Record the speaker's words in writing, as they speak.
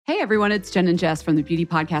Hey everyone, it's Jen and Jess from the beauty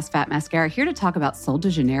podcast Fat Mascara here to talk about Sol de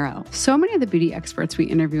Janeiro. So many of the beauty experts we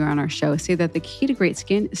interview on our show say that the key to great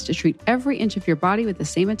skin is to treat every inch of your body with the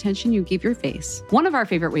same attention you give your face. One of our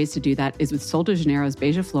favorite ways to do that is with Sol de Janeiro's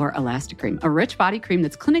Beija Flor Elastic Cream, a rich body cream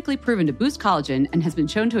that's clinically proven to boost collagen and has been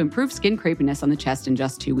shown to improve skin crepiness on the chest in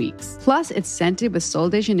just 2 weeks. Plus, it's scented with Sol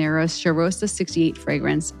de Janeiro's Charosta 68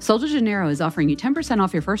 fragrance. Sol de Janeiro is offering you 10%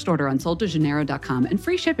 off your first order on soldejaneiro.com and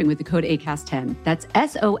free shipping with the code ACAST10. That's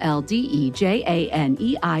SOLDEJANEIRO,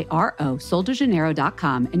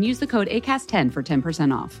 soldejaneiro.com, and use the code ACAST10 for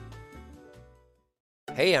 10% off.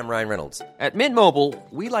 Hey, I'm Ryan Reynolds. At Mint Mobile,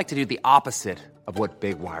 we like to do the opposite of what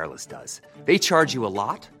Big Wireless does. They charge you a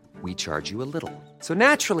lot, we charge you a little. So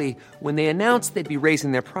naturally, when they announced they'd be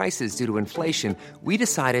raising their prices due to inflation, we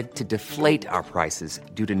decided to deflate our prices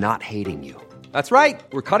due to not hating you. That's right.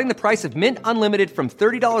 We're cutting the price of Mint Unlimited from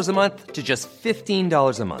 $30 a month to just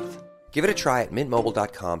 $15 a month. Give it a try at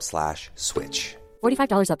mintmobile.com/switch.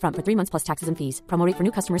 $45 up front for 3 months plus taxes and fees. Promo rate for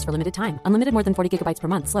new customers for limited time. Unlimited more than 40 gigabytes per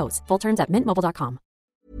month. Slows full terms at mintmobile.com.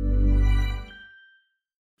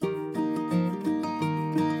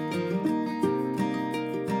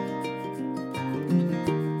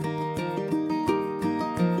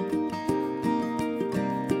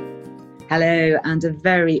 Hello and a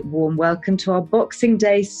very warm welcome to our Boxing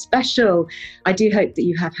Day special. I do hope that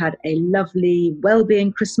you have had a lovely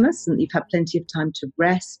well-being Christmas and you've had plenty of time to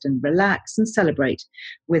rest and relax and celebrate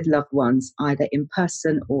with loved ones, either in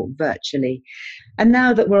person or virtually. And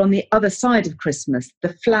now that we're on the other side of Christmas,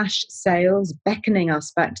 the flash sales beckoning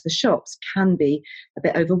us back to the shops can be a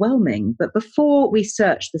bit overwhelming. But before we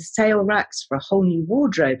search the sale racks for a whole new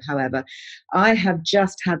wardrobe, however, I have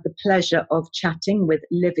just had the pleasure of chatting with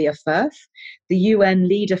Livia Firth, the UN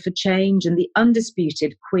leader for change and the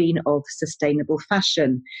undisputed queen of sustainable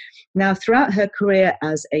fashion. Now, throughout her career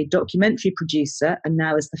as a documentary producer and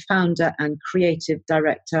now as the founder and creative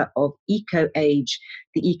director of Eco Age,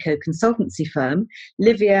 the eco consultancy firm,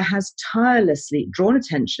 Livia has tirelessly drawn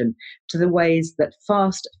attention to the ways that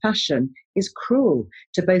fast fashion is cruel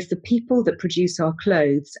to both the people that produce our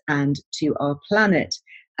clothes and to our planet.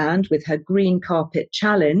 And with her Green Carpet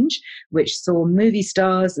Challenge, which saw movie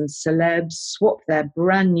stars and celebs swap their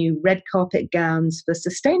brand new red carpet gowns for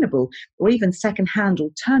sustainable or even second-hand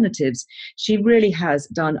alternatives, she really has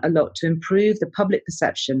done a lot to improve the public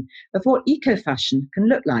perception of what eco-fashion can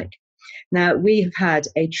look like. Now, we have had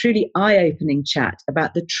a truly eye-opening chat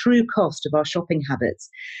about the true cost of our shopping habits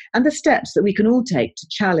and the steps that we can all take to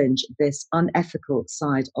challenge this unethical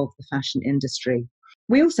side of the fashion industry.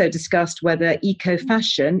 We also discussed whether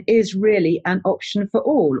eco-fashion is really an option for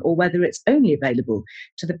all or whether it's only available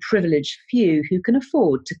to the privileged few who can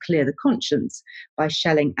afford to clear the conscience by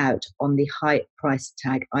shelling out on the high price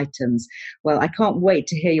tag items. Well, I can't wait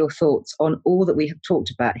to hear your thoughts on all that we have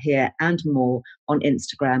talked about here and more on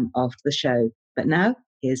Instagram after the show. But now,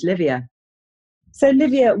 here's Livia. So,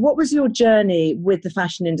 Livia, what was your journey with the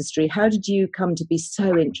fashion industry? How did you come to be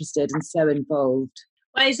so interested and so involved?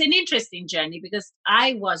 Well, it's an interesting journey because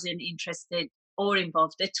I wasn't interested or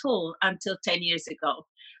involved at all until 10 years ago.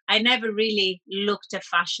 I never really looked at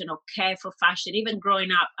fashion or cared for fashion. Even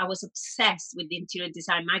growing up, I was obsessed with the interior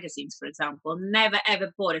design magazines, for example. Never,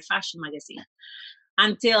 ever bought a fashion magazine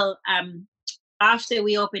until after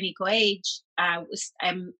we opened Eco Age. I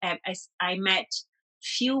met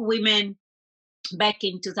few women back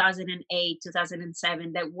in 2008,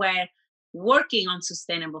 2007 that were working on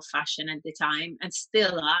sustainable fashion at the time and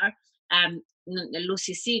still are.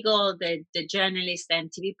 Lucy Siegel, the journalist and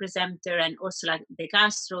TV presenter, and Ursula De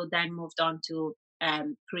Castro then moved on to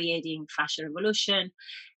creating Fashion Revolution,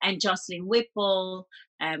 and Jocelyn Whipple.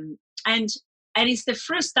 And it's the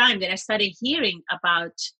first time that I started hearing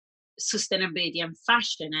about sustainability and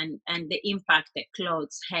fashion and the impact that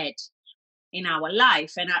clothes had in our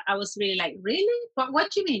life. And I was really like, really? But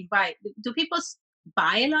what do you mean by, do people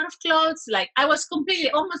buy a lot of clothes? Like, I was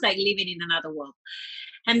completely almost like living in another world.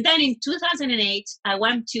 And then in 2008 I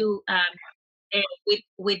went to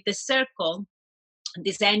with the Circle,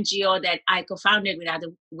 this NGO that I co-founded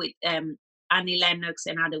with Annie Lennox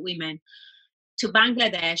and other women, to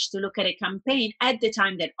Bangladesh to look at a campaign at the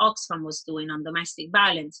time that Oxfam was doing on domestic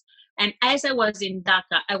violence. And as I was in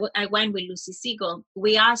Dhaka, I went with Lucy Siegel.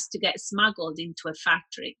 We asked to get smuggled into a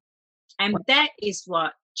factory, and that is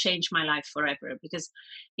what changed my life forever, because,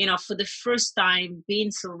 you know, for the first time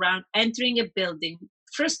being entering a building,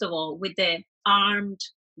 first of all, with the armed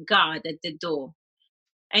guard at the door.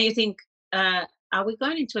 And you think, are we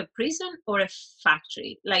going into a prison or a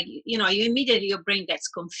factory? Like, you know, you immediately, your brain gets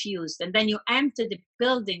confused. And then you enter the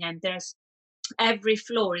building and every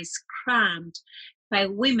floor is crammed by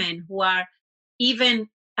women who are even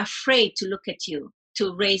afraid to look at you,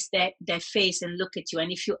 to raise their face and look at you.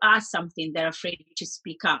 And if you ask something, they're afraid to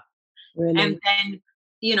speak up. Really? And then,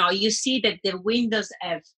 you see that the windows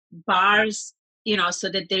have bars, so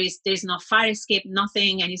that there's no fire escape,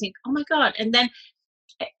 nothing. And you think, oh my God. And then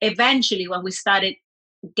eventually when we started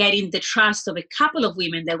getting the trust of a couple of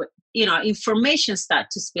women, that were, information started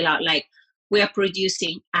to spill out, like, we are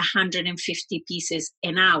producing 150 pieces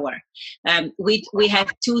an hour. We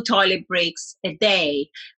have 2 toilet breaks a day.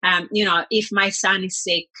 If my son is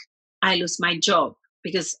sick, I lose my job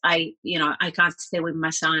because I can't stay with my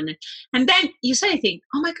son. And then you suddenly think,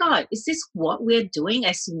 oh my God, is this what we're doing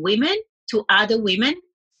as women to other women?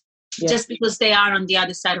 Yeah. Just because they are on the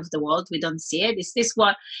other side of the world, we don't see it. Is this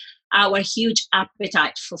what our huge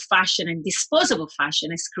appetite for fashion and disposable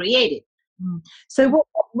fashion has created? So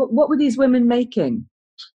what were these women making?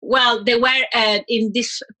 Well, they were in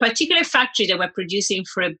this particular factory, they were producing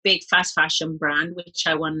for a big fast fashion brand, which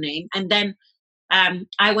I won't name. And then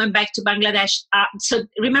I went back to Bangladesh. So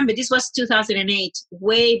remember, this was 2008,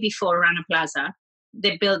 way before Rana Plaza,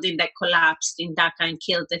 the building that collapsed in Dhaka and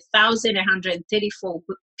killed 1,134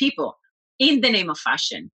 people in the name of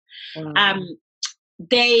fashion. Wow.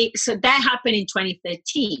 So that happened in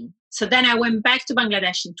 2013. So then I went back to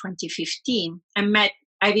Bangladesh in 2015 and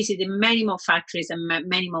I visited many more factories and met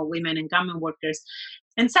many more women and garment workers.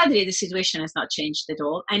 And sadly, the situation has not changed at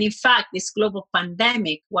all. And in fact, this global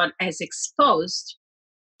pandemic, what has exposed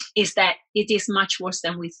is that it is much worse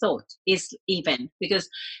than we thought, because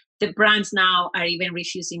the brands now are even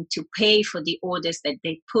refusing to pay for the orders that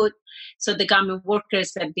they put. So the garment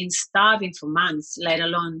workers have been starving for months, let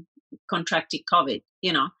alone contracted COVID,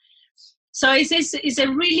 So it's a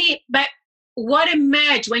really, but what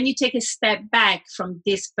emerged when you take a step back from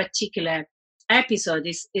this particular episode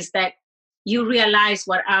is that you realize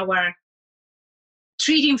what our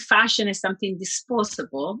treating fashion as something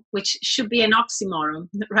disposable, which should be an oxymoron,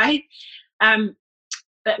 right?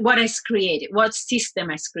 What has created, what system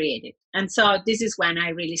has created. And so this is when I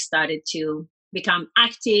really started to become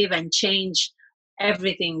active and change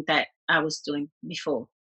everything that I was doing before.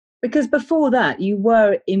 Because before that, you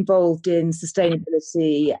were involved in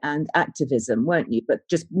sustainability and activism, weren't you? But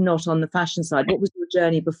just not on the fashion side. What was your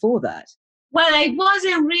journey before that? Well, I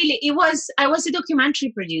wasn't really. I was a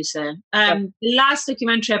documentary producer. The last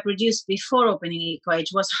documentary I produced before opening Eco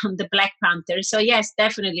Age was on the Black Panther. So yes,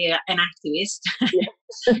 definitely an activist. Yeah.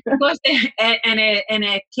 It was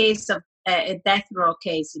a case of a death row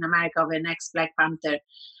case in America of an ex-Black Panther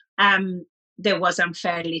that was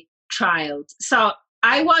unfairly trialed. So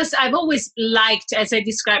I've always liked, as I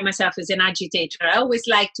describe myself as an agitator, I always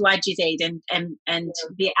like to agitate and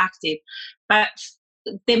be active. But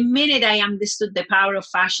the minute I understood the power of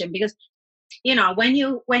fashion, because, when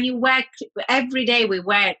you work every day, we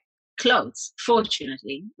wear clothes,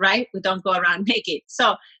 fortunately, right? We don't go around naked.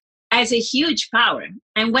 So as a huge power.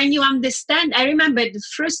 And when you understand, I remember the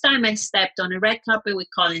first time I stepped on a red carpet with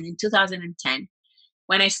Colin in 2010,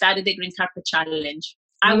 when I started the Green Carpet Challenge,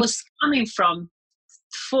 I was coming from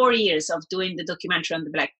 4 years of doing the documentary on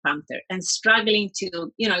the Black Panther and struggling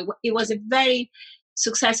to, it was a very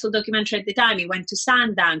successful documentary at the time. It went to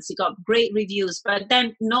Sundance, it got great reviews, but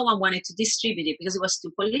then no one wanted to distribute it because it was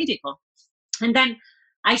too political. And then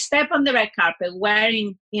I stepped on the red carpet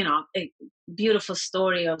wearing, a beautiful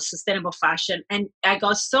story of sustainable fashion. And I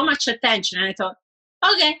got so much attention. And I thought,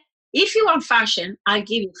 okay, if you want fashion, I'll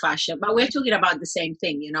give you fashion. But we're talking about the same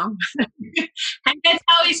thing, And that's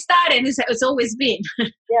how it started. It's always been.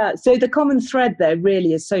 Yeah. So the common thread there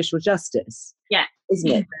really is social justice. Yeah. Isn't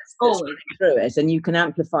it? That's through it. And you can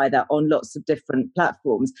amplify that on lots of different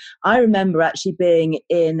platforms. I remember actually being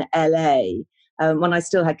in LA. When I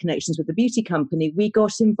still had connections with the beauty company, we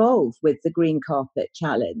got involved with the Green Carpet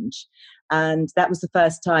Challenge. And that was the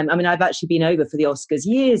first time. I mean, I've actually been over for the Oscars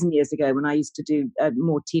years and years ago when I used to do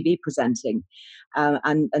more TV presenting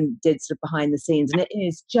and did sort of behind the scenes. And it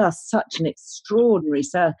is just such an extraordinary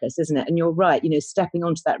circus, isn't it? And you're right, stepping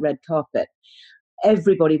onto that red carpet.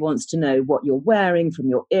 Everybody wants to know what you're wearing, from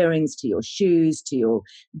your earrings to your shoes to your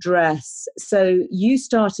dress. So you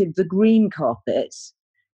started the Green Carpet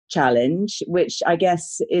Challenge, which I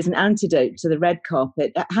guess is an antidote to the red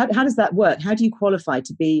carpet. How does that work? How do you qualify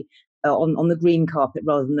to be on the green carpet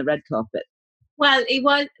rather than the red carpet? Well,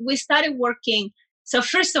 we started working. So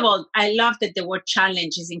first of all, I love that the word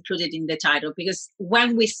challenge is included in the title, because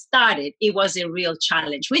when we started, it was a real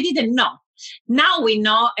challenge. We didn't know. Now we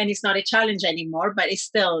know, and it's not a challenge anymore, but it's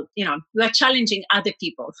still, we are challenging other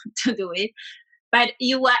people to do it. But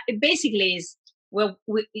basically is, well,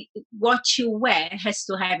 what you wear has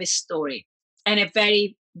to have a story and a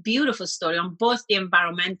very beautiful story on both the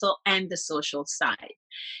environmental and the social side.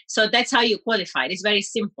 So that's how you qualify it. It's very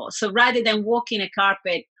simple. So rather than walking a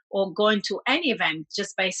carpet or going to any event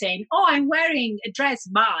just by saying, oh, I'm wearing a dress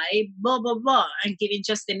by blah, blah, blah, and giving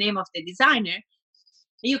just the name of the designer,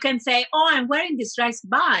 you can say, oh, I'm wearing this dress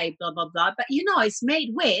by blah, blah, blah. But, it's made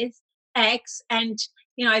with X, and,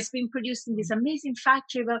 it's been produced in this amazing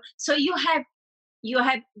factory. So you have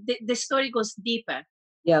the story goes deeper.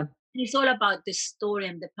 Yeah. It's all about the story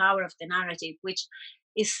and the power of the narrative, which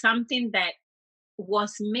is something that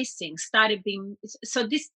was missing, started being. So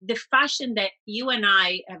the fashion that you and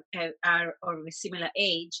I are of a similar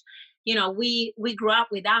age, we grew up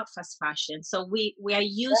without fast fashion. So we are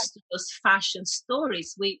used to those fashion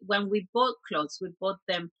stories. When we bought clothes, we bought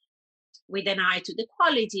them with an eye to the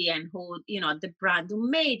quality and who, the brand who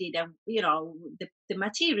made it, and, the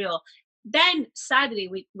material. Then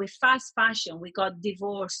sadly, with fast fashion, we got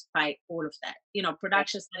divorced by all of that.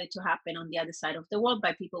 Production started to happen on the other side of the world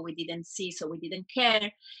by people we didn't see, so we didn't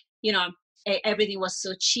care. Everything was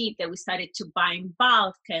so cheap that we started to buy in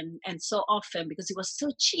bulk and so often because it was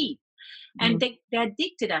so cheap. And they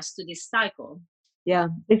addicted us to this cycle. Yeah,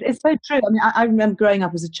 it's so true. I mean, I remember growing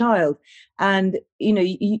up as a child, and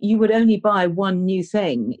you would only buy one new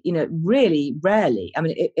thing. Really rarely. I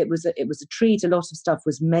mean, it was a treat. A lot of stuff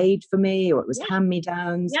was made for me, or it was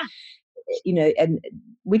hand-me-downs. Yeah. And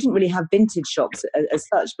we didn't really have vintage shops as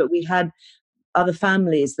such, but we had other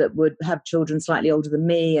families that would have children slightly older than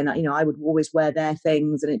me, and I would always wear their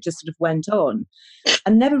things, and it just sort of went on,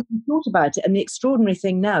 and never really thought about it. And the extraordinary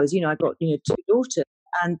thing now is, I've got 2 daughters,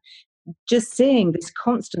 and just seeing this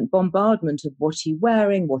constant bombardment of what are you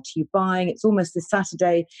wearing, what are you buying. It's almost this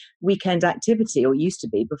Saturday weekend activity, or used to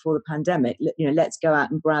be before the pandemic. Let's go out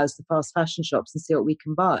and browse the fast fashion shops and see what we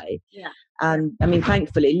can buy. Yeah. And I mean,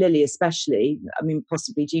 thankfully, Lily especially, I mean,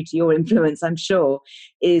 possibly due to your influence, I'm sure,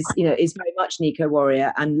 is very much an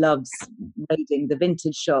eco-warrior and loves raiding the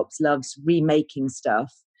vintage shops, loves remaking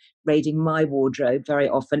stuff, raiding my wardrobe very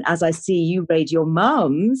often, as I see you raid your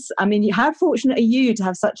mum's. I mean, how fortunate are you to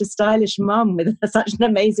have such a stylish mum with such an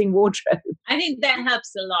amazing wardrobe? I think that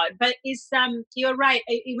helps a lot. But it's you're right.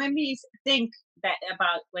 You made me think that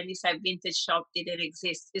about when you said vintage shop didn't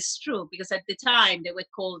exist. It's true, because at the time they were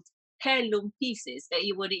called heirloom pieces that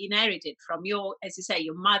you would inherit it from your, as you say,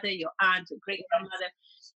 your mother, your aunt, your great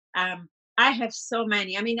grandmother. I have so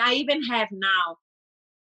many. I mean, I even have now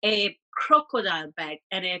a crocodile bag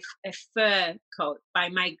and a fur coat by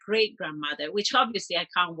my great grandmother, which obviously I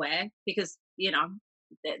can't wear because you'd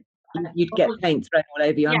get paint thrown all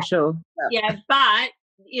over you, I'm sure. Yeah, but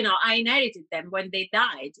I inherited them when they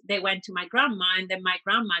died. They went to my grandma, and then my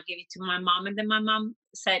grandma gave it to my mom, and then my mom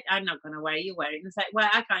said, I'm not going to wear it, you wear it. And it's like, well,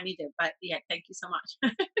 I can't either, but yeah, thank you so much.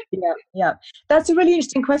 Yeah. That's a really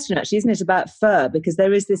interesting question, actually, isn't it, about fur? Because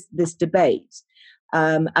there is this debate.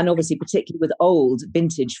 And obviously, particularly with old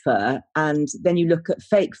vintage fur, and then you look at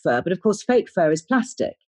fake fur. But of course, fake fur is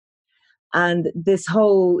plastic. And this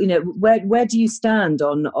whole, where do you stand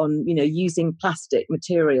on using plastic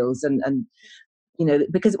materials and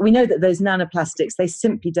because we know that those nanoplastics, they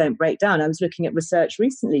simply don't break down. I was looking at research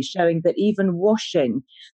recently showing that even washing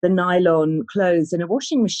the nylon clothes in a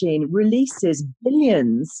washing machine releases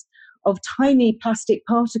billions of tiny plastic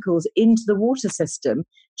particles into the water system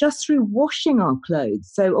just through washing our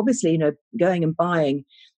clothes. So obviously, going and buying,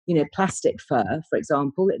 plastic fur, for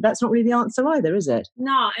example, that's not really the answer either, is it?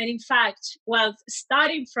 No, and in fact, well,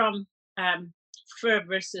 starting from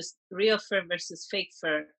real fur versus fake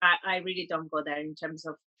fur, I really don't go there in terms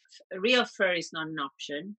of real fur is not an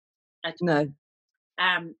option. No.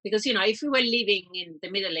 Because if we were living in the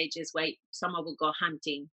Middle Ages where someone would go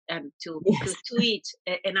hunting to eat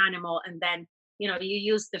an animal, and then you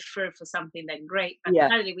use the fur for something that's great, but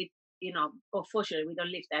sadly we unfortunately we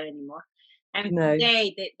don't live there anymore. And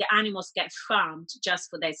today the animals get farmed just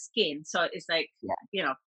for their skin, so it's like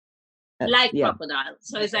crocodile.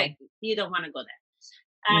 So it's like you don't want to go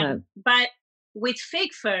there. But with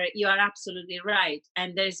fake fur, you are absolutely right.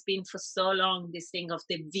 And there's been for so long this thing of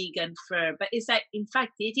the vegan fur, but it's like, in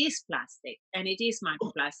fact, it is plastic, and it is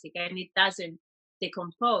microplastic, and it doesn't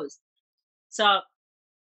decompose. So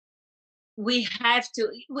we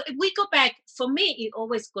go back. For me, it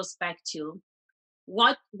always goes back to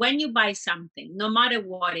when you buy something, no matter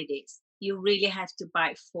what it is, you really have to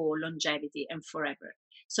buy for longevity and forever.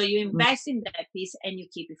 So you invest in that piece and you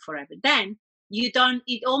keep it forever. Then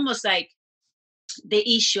it almost like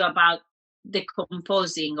the issue about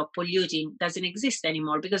decomposing or polluting doesn't exist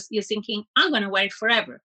anymore, because you're thinking, I'm going to wear it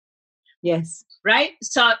forever. Yes. Right?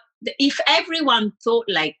 So if everyone thought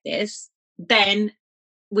like this, then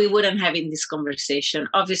we wouldn't having this conversation.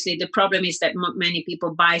 Obviously, the problem is that many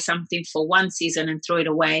people buy something for one season and throw it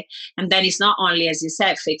away. And then it's not only, as you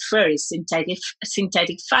said, fake fur, it's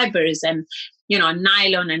synthetic fibers and,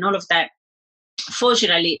 nylon and all of that.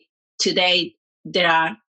 Fortunately, today, there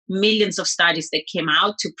are millions of studies that came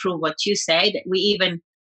out to prove what you said. We even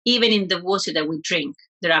in the water that we drink,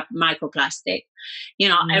 there are microplastic.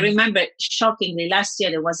 I remember shockingly last year,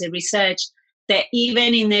 there was a research that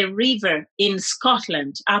even in a river in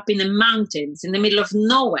Scotland, up in the mountains, in the middle of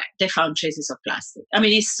nowhere, they found traces of plastic. I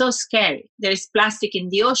mean, it's so scary. There is plastic in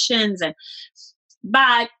the oceans.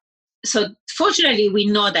 But so fortunately, we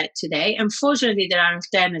know that today. And fortunately, there are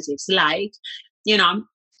alternatives like,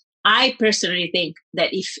 I personally think that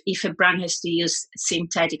if a brand has to use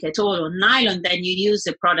synthetic at all or nylon, then you use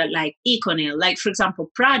a product like EcoNail. Like, for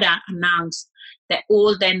example, Prada announced that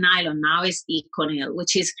all their nylon now is EcoNail,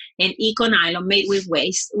 which is an eco nylon made with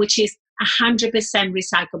waste, which is 100%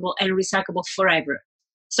 recyclable and recyclable forever.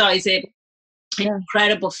 So it's an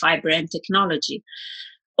incredible fiber and technology.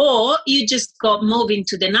 Or you just move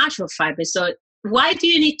into the natural fiber. So why do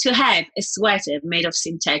you need to have a sweater made of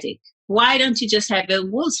synthetic? Why don't you just have a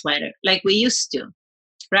wool sweater like we used to,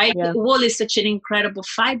 right? Yeah. Wool is such an incredible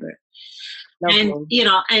fiber. And,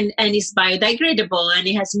 and it's biodegradable and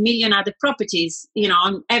it has a million other properties,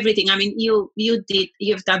 on everything. I mean,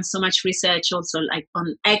 you've done so much research also like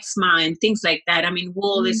on eczema and things like that. I mean,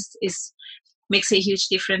 wool is makes a huge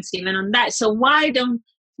difference even on that. So why don't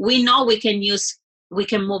we know we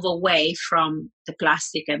can move away from the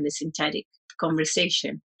plastic and the synthetic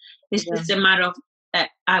conversation? It's just a matter of,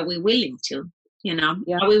 are we willing to,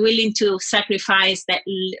 are we willing to sacrifice that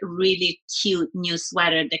really cute new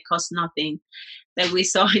sweater that costs nothing that we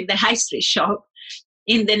saw in the high street shop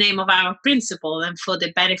in the name of our principle and for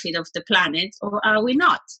the benefit of the planet, or are we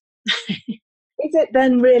not? Is it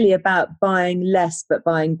then really about buying less but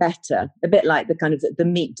buying better? A bit like the kind of the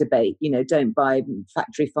meat debate, don't buy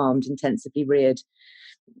factory farmed, intensively reared,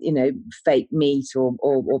 fake meat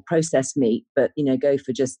or processed meat, but, go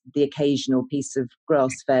for just the occasional piece of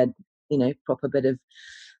grass-fed, proper bit of,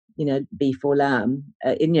 beef or lamb.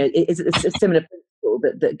 Is it a similar principle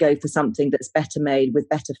that go for something that's better made with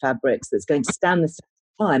better fabrics, that's going to stand the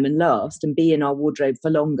time and last and be in our wardrobe for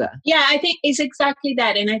longer? Yeah, I think it's exactly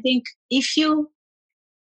that. And I think if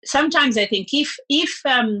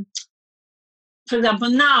for example,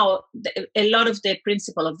 now a lot of the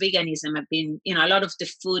principle of veganism have been, a lot of the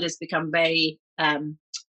food has become very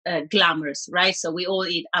glamorous, right? So we all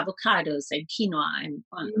eat avocados and quinoa and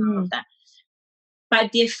all of that.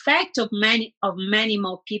 But the effect of many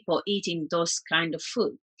more people eating those kind of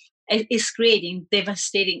food is creating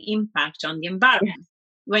devastating impact on the environment. Yeah.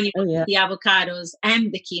 When you put the avocados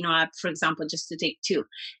and the quinoa, for example, just to take two.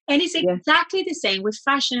 And it's exactly the same with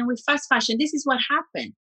fashion and with fast fashion. This is what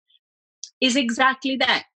happened. Is exactly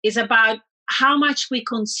that. It's about how much we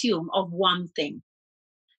consume of one thing.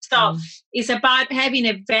 So it's about having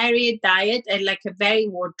a varied diet and like a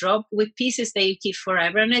varied wardrobe with pieces that you keep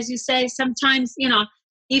forever. And as you say, sometimes,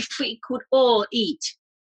 if we could all eat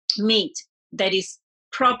meat that is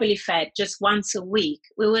properly fed just once a week,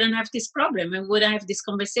 we wouldn't have this problem and we wouldn't have this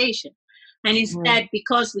conversation. And instead,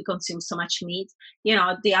 because we consume so much meat,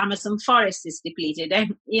 the Amazon forest is depleted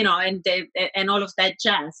and, and all of that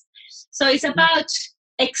jazz. So it's about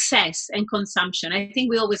excess and consumption. I think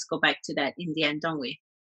we always go back to that in the end, don't we?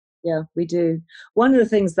 Yeah, we do. One of the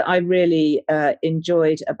things that I really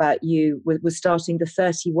enjoyed about you was starting the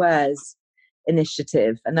 30 Wears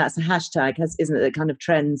initiative, and that's a hashtag, isn't it, that kind of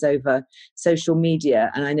trends over social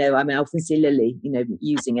media. And I often see Lily,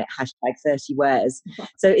 using it, hashtag 30 Wears.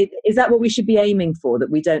 So is that what we should be aiming for,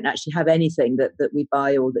 that we don't actually have anything that we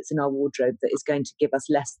buy or that's in our wardrobe that is going to give us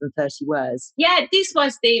less than 30 wears? Yeah, this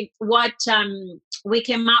was what we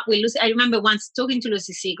came up with. Lucy, I remember once talking to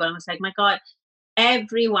Lucy Siegel, I was like, my God,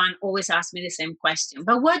 everyone always asks me the same question,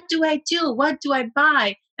 but what do I do? What do I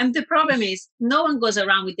buy? And the problem is no one goes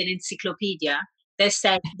around with an encyclopedia that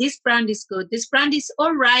says this brand is good, this brand is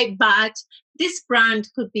all right, but this brand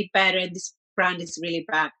could be better, this brand is really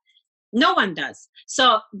bad. No one does.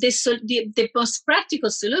 So the most practical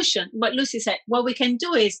solution, what Lucy said, what we can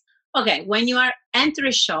do is, okay, when you enter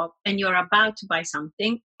a shop and you're about to buy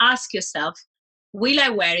something, ask yourself, will I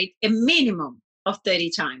wear it a minimum of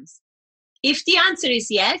 30 times? If the answer is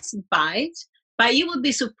yes, buy it. But you would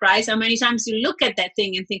be surprised how many times you look at that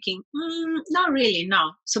thing and thinking, not really,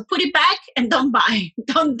 no. So put it back and don't buy,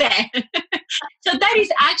 don't dare. So that is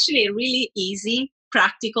actually a really easy,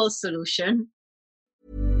 practical solution.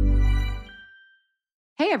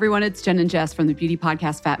 Hey everyone, it's Jen and Jess from the beauty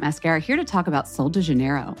podcast Fat Mascara here to talk about Sol de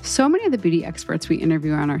Janeiro. So many of the beauty experts we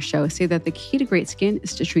interview on our show say that the key to great skin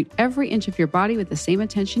is to treat every inch of your body with the same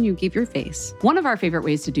attention you give your face. One of our favorite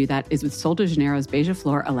ways to do that is with Sol de Janeiro's Beija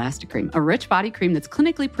Flor Elastic Cream, a rich body cream that's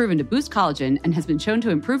clinically proven to boost collagen and has been shown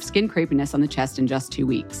to improve skin crepiness on the chest in just 2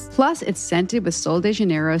 weeks. Plus, it's scented with Sol de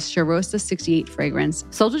Janeiro's Charosta 68 fragrance.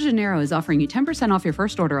 Sol de Janeiro is offering you 10% off your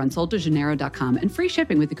first order on soldejaneiro.com and free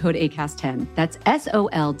shipping with the code ACAST10. That's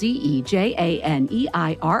SOLDEJANEIRO,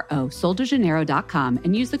 soldejaneiro.com,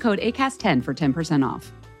 and use the code ACAST10 for 10%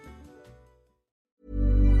 off.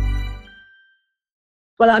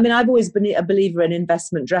 Well, I mean, I've always been a believer in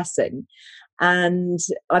investment dressing, and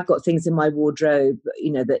I've got things in my wardrobe,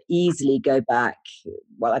 that easily go back.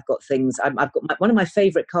 Well, I've got things. I've got one of my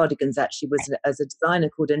favorite cardigans actually was as a designer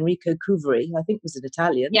called Enrico Cuveri. I think was an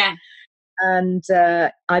Italian. Yeah. And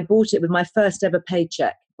I bought it with my first ever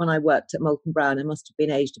paycheck when I worked at Molton Brown. I must have been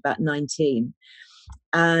aged about 19.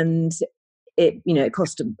 And it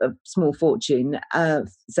cost a small fortune.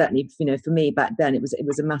 Certainly, for me back then, it was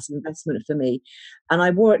a massive investment for me. And I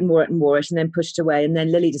wore it and wore it and wore it and then pushed away. And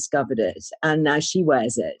then Lily discovered it and now she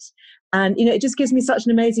wears it. And, it just gives me such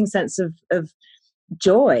an amazing sense of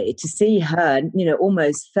joy to see her,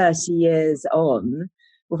 almost 30 years on.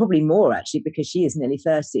 Well, probably more actually, because she is nearly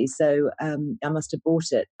 30. So I must have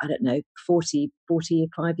bought it, I don't know,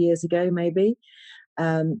 45 years ago, maybe.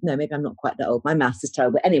 No, maybe I'm not quite that old. My maths is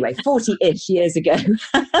terrible. But anyway, 40-ish years ago.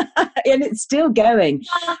 And it's still going.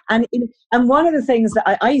 And one of the things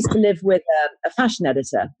that I used to live with a fashion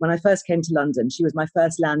editor when I first came to London. She was my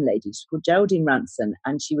first landlady. She's called Geraldine Ranson.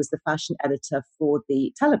 And she was the fashion editor for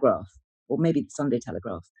the Telegraph, or maybe the Sunday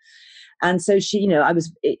Telegraph. And so I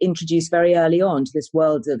was introduced very early on to this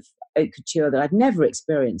world of haute couture that I'd never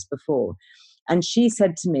experienced before. And she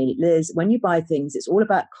said to me, Liz, when you buy things, it's all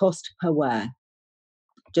about cost per wear.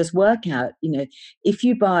 Just work out, if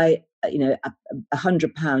you buy, a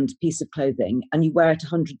 £100 piece of clothing and you wear it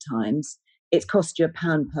 100 times, it's cost you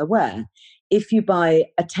 £1 per wear. If you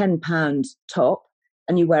buy a £10 top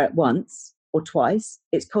and you wear it once or twice,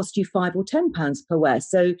 it's cost you £5 or £10 per wear.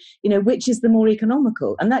 So, which is the more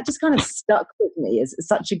economical? And that just kind of stuck with me as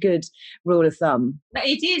such a good rule of thumb. But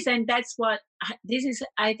it is, and that's what this is.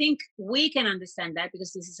 I think we can understand that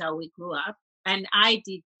because this is how we grew up. And I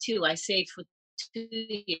did too. I saved for 2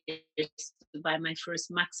 years to buy my first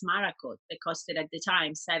Max Mara coat that costed at the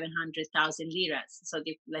time 700,000 liras. So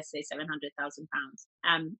let's say 700,000 pounds.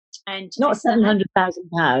 And not 700,000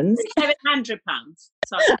 pounds. 700 pounds.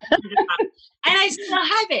 Sorry, 700 pounds. And I still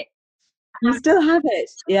have it. You still have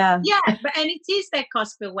it, yeah. Yeah, and it is that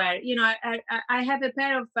cost per wear. I have a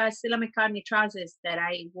pair of Stella McCartney trousers that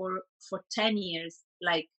I wore for 10 years,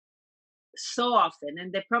 like so often,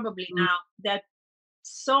 and they're probably now they're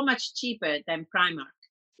so much cheaper than Primark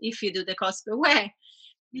if you do the cost per wear.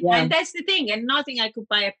 Yeah. And that's the thing. And nothing I could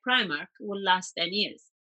buy at Primark will last 10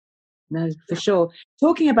 years. No, for sure.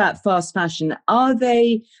 Talking about fast fashion, are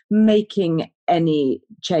they making any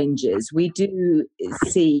changes? We do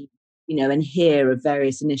see, and hear of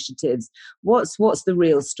various initiatives. What's the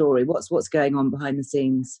real story? What's going on behind the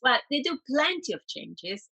scenes? Well, they do plenty of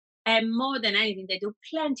changes. And more than anything, they do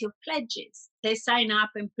plenty of pledges. They sign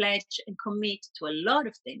up and pledge and commit to a lot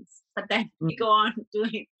of things, but then they go on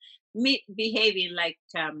behaving like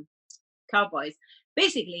cowboys.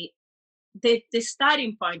 Basically, the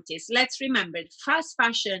starting point is, let's remember, fast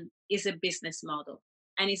fashion is a business model.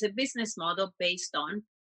 And it's a business model based on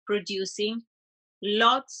producing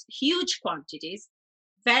huge quantities,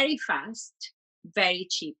 very fast, very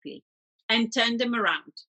cheaply, and turn them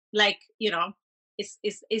around. Like,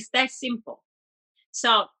 it's that simple.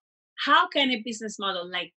 So how can a business model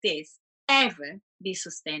like this ever be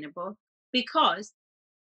sustainable? Because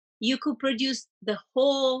you could produce the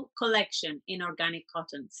whole collection in organic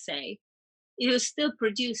cotton, say, it was still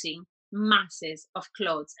producing masses of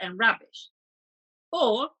clothes and rubbish.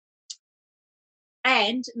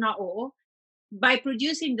 By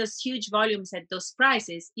producing those huge volumes at those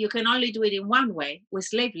prices, you can only do it in one way, with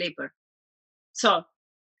slave labor. So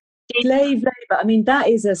slave labor, I mean, that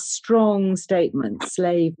is a strong statement,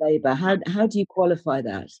 slave labor. How do you qualify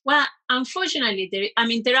that? Well, unfortunately,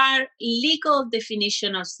 there are legal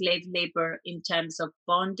definition of slave labor in terms of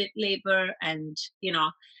bonded labor and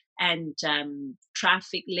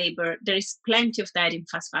traffic labor. There is plenty of that in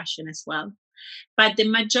fast fashion as well. But the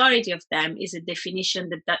majority of them is a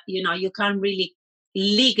definition that you can't really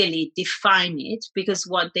legally define it, because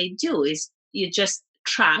what they do is you just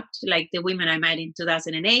trapped, like the women I met in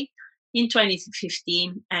 2008, in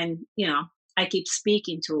 2015, and I keep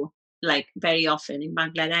speaking to, like, very often in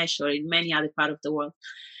Bangladesh or in many other parts of the world.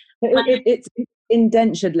 It's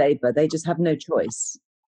indentured labour. They just have no choice.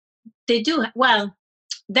 They do. Well,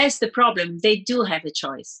 that's the problem. They do have a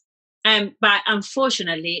choice. But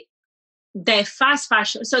unfortunately, the fast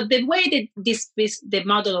fashion. So the way that the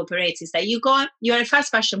model operates is that you're a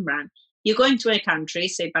fast fashion brand. You go into a country,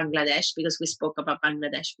 say Bangladesh, because we spoke about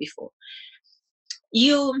Bangladesh before.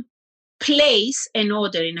 You place an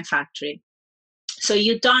order in a factory. So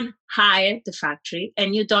you don't hire the factory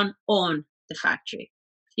and you don't own the factory.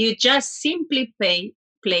 You just simply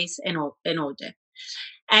place an order.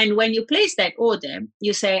 And when you place that order,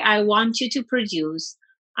 you say, I want you to produce,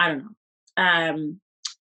 I don't know,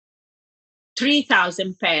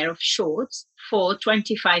 3,000 pair of shorts for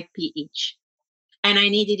 25p each. And I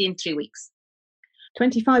need it in 3 weeks.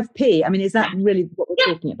 25p? I mean, is that really what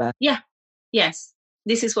we're talking about? Yeah. Yes.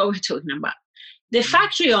 This is what we're talking about. The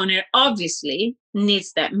factory owner obviously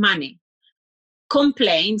needs that money,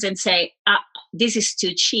 complains and say, this is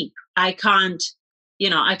too cheap. I can't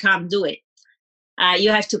do it.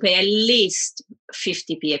 You have to pay at least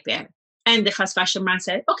 50p a pair. And the fast fashion brand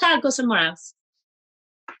said, okay, I'll go somewhere else.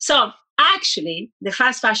 So actually, the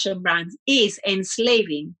fast fashion brand is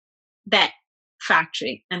enslaving that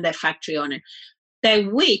factory and that factory owner,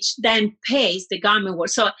 which then pays the garment worker.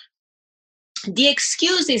 So the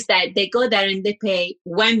excuse is that they go there and they pay,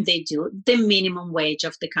 when they do, the minimum wage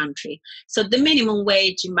of the country. So the minimum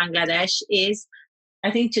wage in Bangladesh is,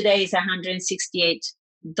 I think today is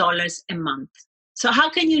 $168 a month. So how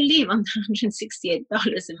can you live on $168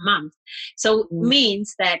 a month? So it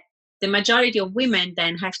means that the majority of women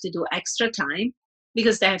then have to do extra time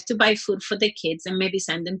because they have to buy food for the kids and maybe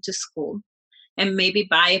send them to school and maybe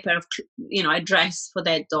buy a pair of, a dress for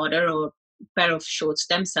their daughter or pair of shorts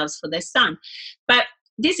themselves for their son. But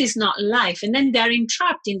this is not life. And then they're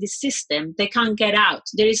entrapped in this system. They can't get out.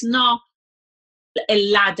 There is no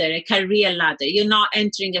a career ladder. You're not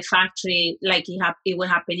entering a factory like it will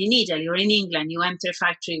happen in Italy or in England. You enter a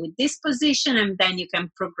factory with this position and then you can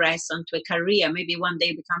progress onto a career. Maybe one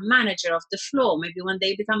day become manager of the floor. Maybe one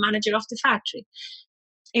day become manager of the factory.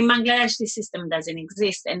 In Bangladesh, this system doesn't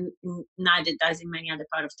exist, and neither does in many other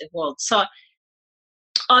parts of the world. So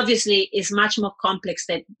obviously, it's much more complex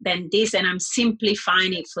than this, and I'm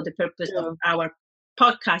simplifying it for the purpose of our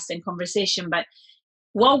podcast and conversation. But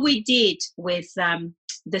what we did with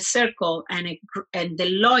the Circle and the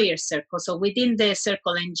lawyer circle, so within the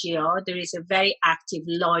Circle NGO, there is a very active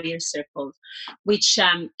lawyer circle, which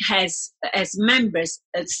has as members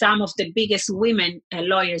some of the biggest women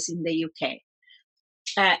lawyers in the UK.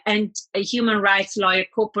 And a human rights lawyer,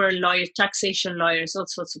 corporate lawyer, taxation lawyers, all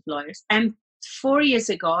sorts of lawyers. And 4 years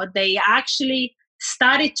ago, they actually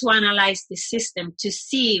started to analyze the system to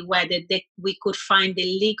see whether we could find a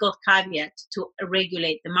legal caveat to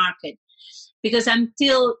regulate the market. Because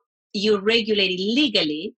until you regulate it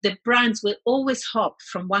legally, the brands will always hop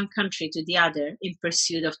from one country to the other in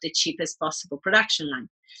pursuit of the cheapest possible production line.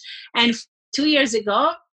 And 2 years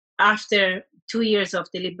ago, after 2 years of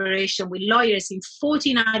deliberation with lawyers in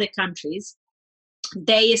 14 other countries,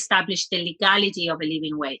 they established the legality of a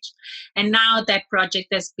living wage. And now that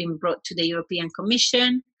project has been brought to the European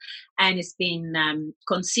Commission and it's been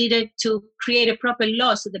considered to create a proper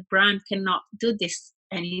law so the brand cannot do this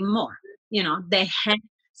anymore. They have.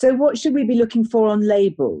 So what should we be looking for on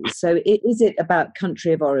labels? So is it about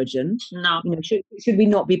country of origin? No. Should we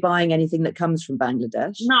not be buying anything that comes from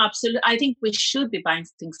Bangladesh? No, absolutely. I think we should be buying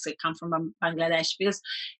things that come from Bangladesh because,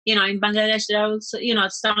 in Bangladesh, there are also,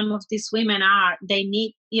 some of these women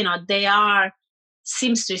they are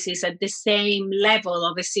seamstresses at the same level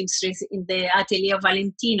of a seamstress in the Atelier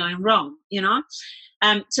Valentino in Rome,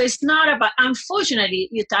 So it's not about, unfortunately,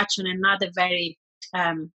 you touch on another very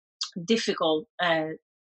difficult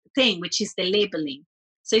thing, which is the labeling.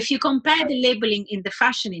 So if you compare the labeling in the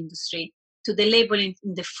fashion industry to the labeling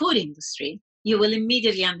in the food industry, you will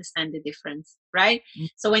immediately understand the difference, right? Mm-hmm.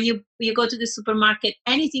 So when you go to the supermarket,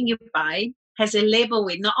 anything you buy has a label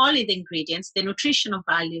with not only the ingredients, the nutritional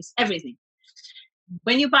values, everything.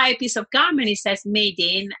 When you buy a piece of garment, it says made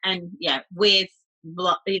in and with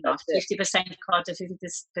 50% cotton,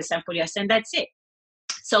 50% polyester, and that's it.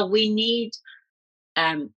 So we need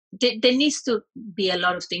there needs to be a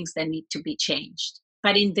lot of things that need to be changed.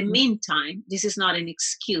 But in the meantime, this is not an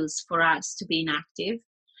excuse for us to be inactive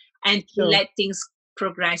and to let things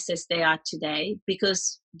progress as they are today,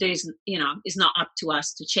 because it's not up to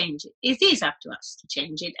us to change it. It is up to us to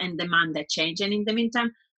change it and demand that change. And in the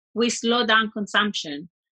meantime, we slow down consumption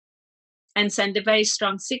and send a very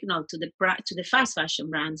strong signal to the fast fashion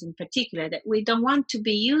brands in particular that we don't want to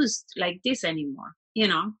be used like this anymore.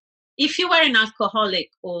 If you were an alcoholic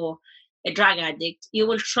or a drug addict, you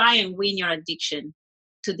will try and win your addiction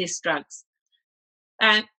to these drugs.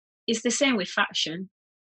 It's the same with fashion.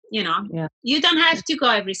 You know, Yeah. you don't have to go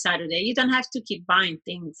every Saturday. You don't have to keep buying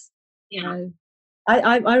things. You know, No.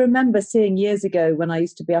 I remember seeing years ago when I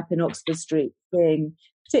used to be up in Oxford Street, seeing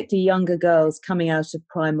particularly younger girls coming out of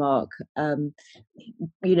Primark,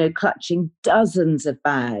 clutching dozens of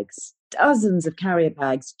bags, dozens of carrier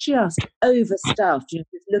bags, just overstuffed,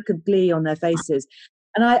 this look of glee on their faces.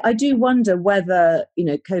 And I do wonder whether,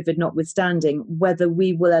 COVID notwithstanding, whether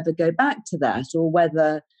we will ever go back to that, or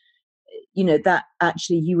whether, that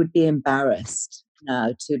actually you would be embarrassed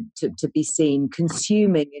now to be seen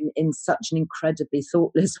consuming in such an incredibly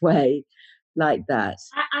thoughtless way like that.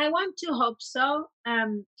 I want to hope so.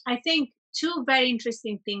 I think two very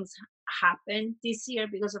interesting things happened this year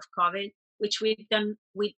because of COVID, which we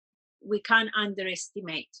can't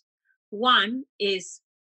underestimate. One is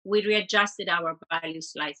we readjusted our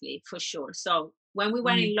values slightly, for sure. So when we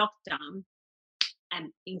were in lockdown, and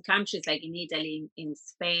in countries like in Italy, in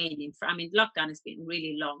Spain, lockdown has been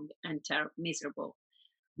really long and miserable.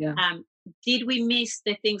 Yeah. Did we miss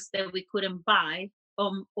the things that we couldn't buy,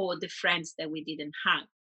 or the friends that we didn't have?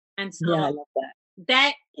 And so I love that.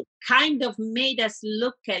 That kind of made us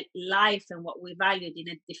look at life and what we valued in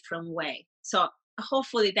a different way. So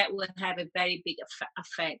hopefully that will have a very big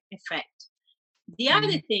effect. The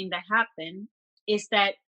other thing that happened is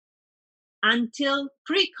that until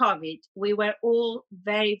pre-COVID, we were all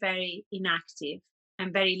very, very inactive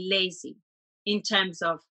and very lazy in terms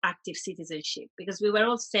of active citizenship, because we were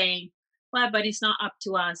all saying, well, but it's not up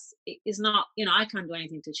to us. It's not, I can't do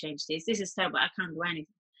anything to change this. This is terrible. I can't do anything.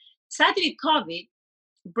 Sadly, COVID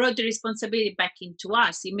brought the responsibility back into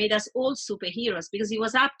us. It made us all superheroes, because it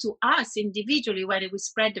was up to us individually whether we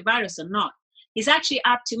spread the virus or not. It's actually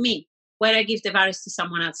up to me whether I give the virus to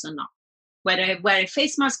someone else or not. Whether I wear a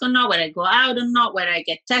face mask or not, whether I go out or not, whether I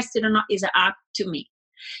get tested or not, is up to me.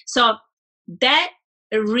 So that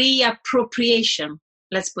reappropriation,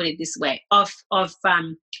 let's put it this way, of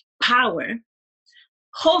power,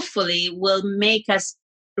 hopefully will make us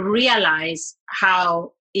realize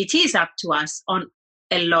how it is up to us on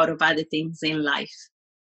a lot of other things in life.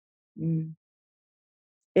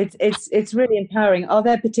 It's really empowering. Are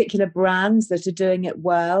there particular brands that are doing it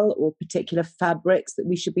well, or particular fabrics that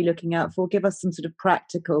we should be looking out for? Give us some sort of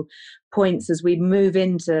practical points as we move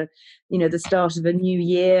into, the start of a new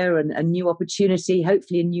year and a new opportunity,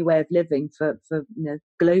 hopefully a new way of living for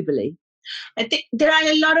globally. I think there are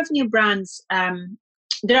a lot of new brands.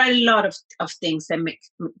 There are a lot of things that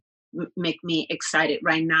make me excited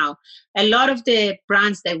right now. A lot of the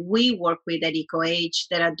brands that we work with at EcoAge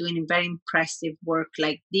that are doing very impressive work,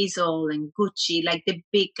 like Diesel and Gucci, like the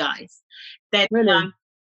big guys, that really?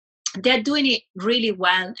 They're doing it really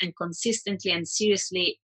well and consistently and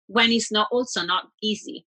seriously, when it's not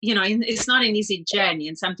easy. It's not an easy journey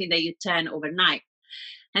and something that you turn overnight.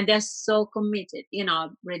 And they're so committed,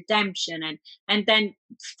 redemption, and then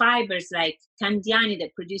fibers like Candiani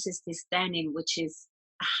that produces this denim, which is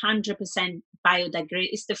 100% biodegradable.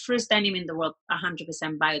 It's the first denim in the world 100%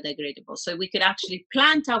 biodegradable. So we could actually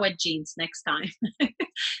plant our jeans next time.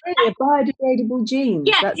 Really, a biodegradable jeans?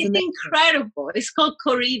 Yeah, That's it's amazing. incredible. It's called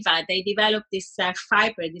Coriva. They developed this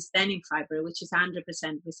fiber, this denim fiber, which is 100%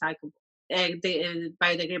 recyclable.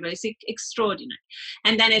 Biodegradable. It's extraordinary.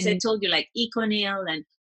 And then, as I told you, like Econil and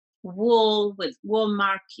wool with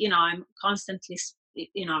Woolmark, I'm constantly,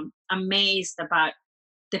 amazed about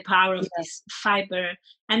the power of this fiber.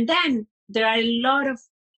 And then there are a lot of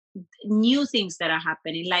new things that are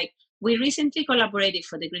happening. Like, we recently collaborated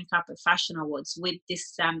for the Green Carpet Fashion Awards with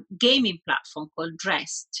this gaming platform called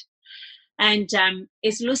Dressed. And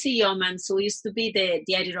it's Lucy Yeomans, who used to be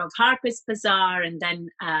the editor of Harper's Bazaar and then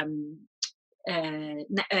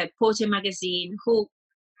Porter Magazine, who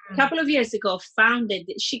a couple of years ago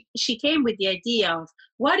she came with the idea of,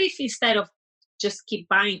 what if instead of just keep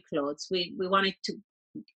buying clothes, we wanted to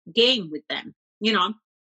game with them,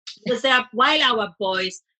 because while our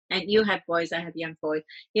boys, and you have boys, I have young boys,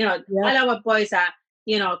 while our boys are,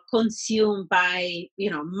 consumed by,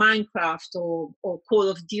 Minecraft or Call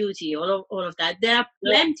of Duty, all of that, there are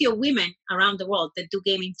plenty of women around the world that do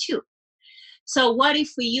gaming too. So what if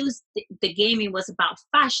we used the gaming was about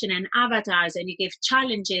fashion and avatars, and you gave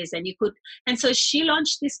challenges, and you could, and so she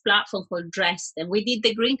launched this platform called Dressed, and we did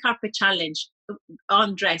the Green Carpet Challenge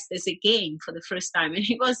on Dressed as a game for the first time, and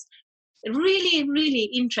it was really, really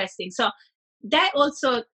interesting. So that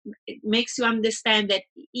also makes you understand that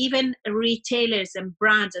even retailers and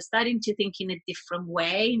brands are starting to think in a different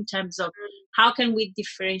way in terms of how can we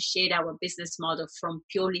differentiate our business model from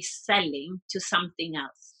purely selling to something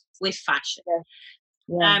else with fashion.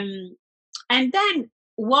 And then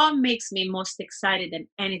what makes me most excited than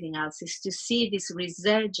anything else is to see this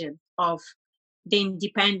resurgence of the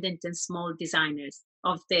independent and small designers,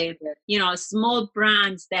 of the small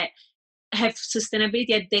brands that have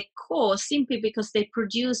sustainability at their core, simply because they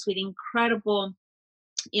produce with incredible,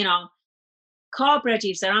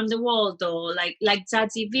 cooperatives around the world, or like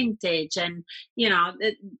Zazie Vintage, and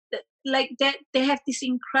like that, they have these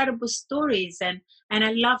incredible stories, and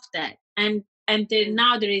I love that. And then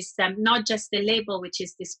now there is not just the label, which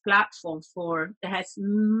is this platform that has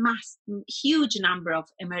huge number of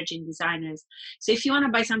emerging designers. So if you want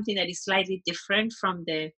to buy something that is slightly different from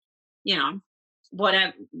the,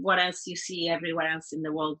 what else you see everywhere else in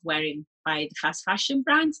the world wearing by the fast fashion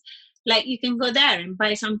brands, like, you can go there and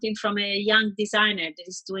buy something from a young designer that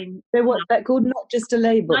is doing. So what's that called? Not just a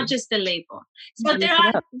label. Not just a label. So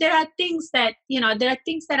there are things that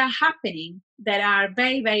are happening that are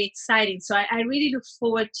very, very exciting. So I really look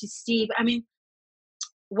forward to see. I mean,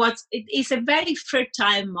 it's a very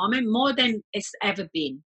fertile moment, more than it's ever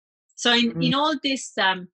been. So in all this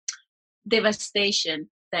devastation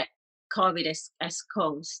that COVID has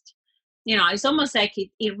caused, it's almost like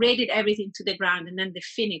it raided everything to the ground, and then the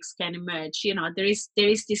phoenix can emerge. There is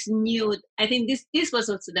this new. I think this was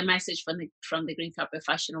also the message from the Green Carpet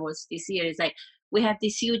Fashion Awards this year. Is like, we have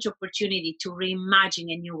this huge opportunity to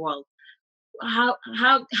reimagine a new world. How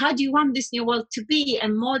do you want this new world to be?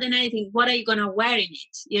 And more than anything, what are you gonna wear in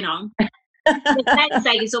it? That's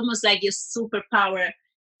like, it's almost like your superhero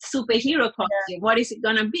costume. What is it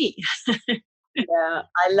gonna be? Yeah,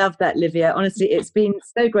 I love that, Livia. Honestly, it's been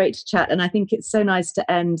so great to chat, and I think it's so nice to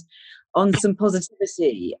end on some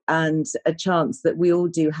positivity and a chance that we all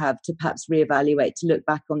do have to perhaps reevaluate, to look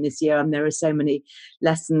back on this year. And there are so many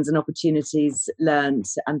lessons and opportunities learned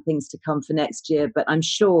and things to come for next year. But I'm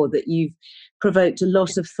sure that you've provoked a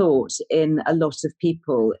lot of thought in a lot of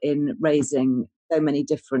people in raising so many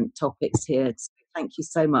different topics here. So thank you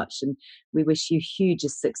so much. And we wish you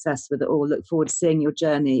hugest success with it all. Look forward to seeing your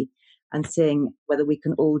journey and seeing whether we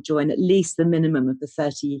can all join at least the minimum of the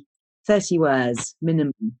 30 wears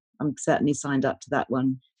minimum. I'm certainly signed up to that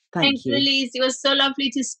one. Thank you. Thanks, Elise. It was so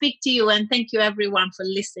lovely to speak to you, and thank you everyone for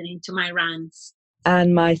listening to my rants.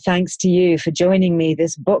 And my thanks to you for joining me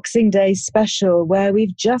this Boxing Day special, where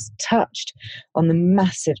we've just touched on the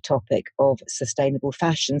massive topic of sustainable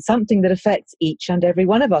fashion, something that affects each and every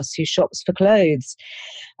one of us who shops for clothes.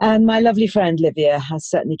 And my lovely friend Livia has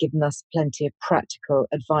certainly given us plenty of practical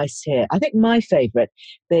advice here. I think my favourite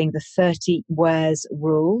being the 30 wears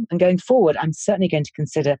rule. And going forward, I'm certainly going to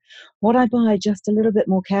consider what I buy just a little bit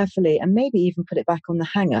more carefully, and maybe even put it back on the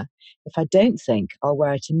hanger if I don't think I'll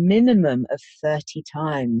wear it a minimum of 30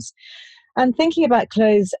 times. And thinking about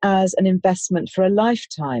clothes as an investment for a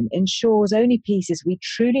lifetime ensures only pieces we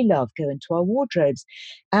truly love go into our wardrobes.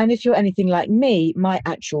 And if you're anything like me, my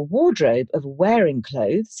actual wardrobe of wearing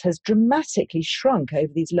clothes has dramatically shrunk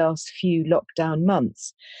over these last few lockdown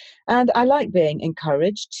months. And I like being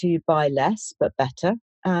encouraged to buy less but better.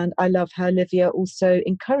 And I love how Livia also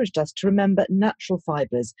encouraged us to remember natural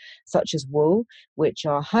fibres, such as wool, which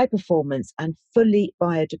are high performance and fully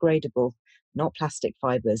biodegradable, not plastic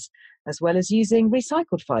fibres, as well as using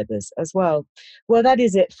recycled fibres as well. Well, that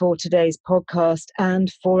is it for today's podcast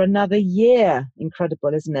and for another year.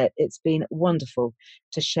 Incredible, isn't it? It's been wonderful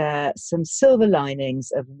to share some silver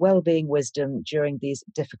linings of well-being wisdom during these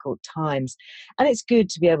difficult times. And it's good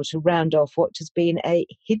to be able to round off what has been a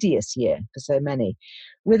hideous year for so many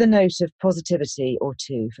with a note of positivity or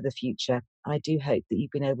two for the future. I do hope that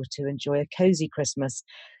you've been able to enjoy a cosy Christmas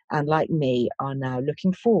and, like me, are now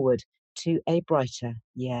looking forward to a brighter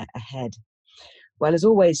year ahead. Well, as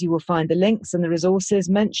always, you will find the links and the resources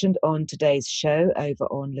mentioned on today's show over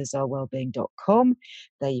on lizarwellbeing.com.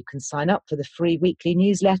 There you can sign up for the free weekly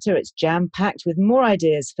newsletter. It's jam-packed with more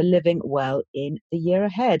ideas for living well in the year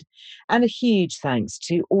ahead. And a huge thanks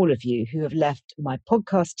to all of you who have left my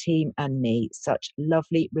podcast team and me such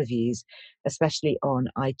lovely reviews, especially on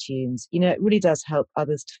iTunes. It really does help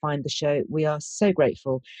others to find the show. We are so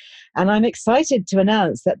grateful. And I'm excited to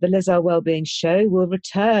announce that the Liz Our Wellbeing Show will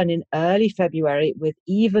return in early February with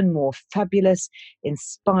even more fabulous,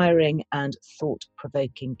 inspiring and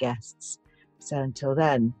thought-provoking guests. So until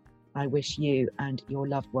then, I wish you and your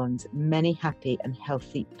loved ones many happy and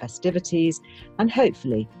healthy festivities, and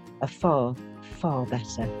hopefully a far, far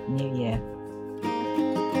better new year.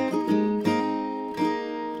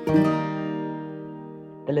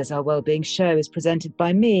 The Liz Earle Wellbeing Show is presented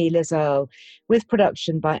by me, Liz Earle, with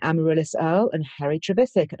production by Amaryllis Earle and Harry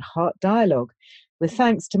Trevithick at Heart Dialogue, with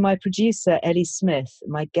thanks to my producer, Ellie Smith,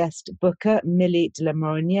 my guest booker, Millie de la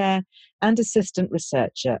Morinière, and assistant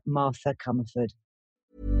researcher, Martha Comerford.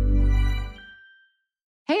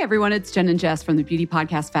 Hey everyone, it's Jen and Jess from the beauty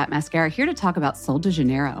podcast Fat Mascara here to talk about Sol de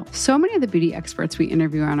Janeiro. So many of the beauty experts we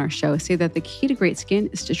interview on our show say that the key to great skin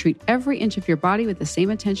is to treat every inch of your body with the same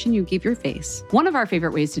attention you give your face. One of our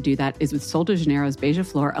favorite ways to do that is with Sol de Janeiro's Beija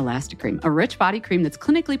Flor Elastic Cream, a rich body cream that's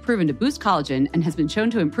clinically proven to boost collagen and has been shown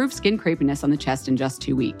to improve skin crepiness on the chest in just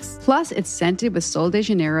 2 weeks. Plus, it's scented with Sol de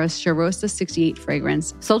Janeiro's Charosta 68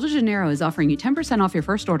 fragrance. Sol de Janeiro is offering you 10% off your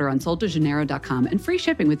first order on soldejaneiro.com and free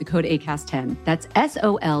shipping with the code ACAST10. That's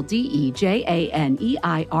SOLDEJANEIRO,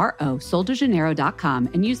 soldejaneiro.com,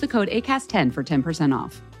 and use the code ACAST10 for 10%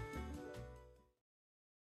 off.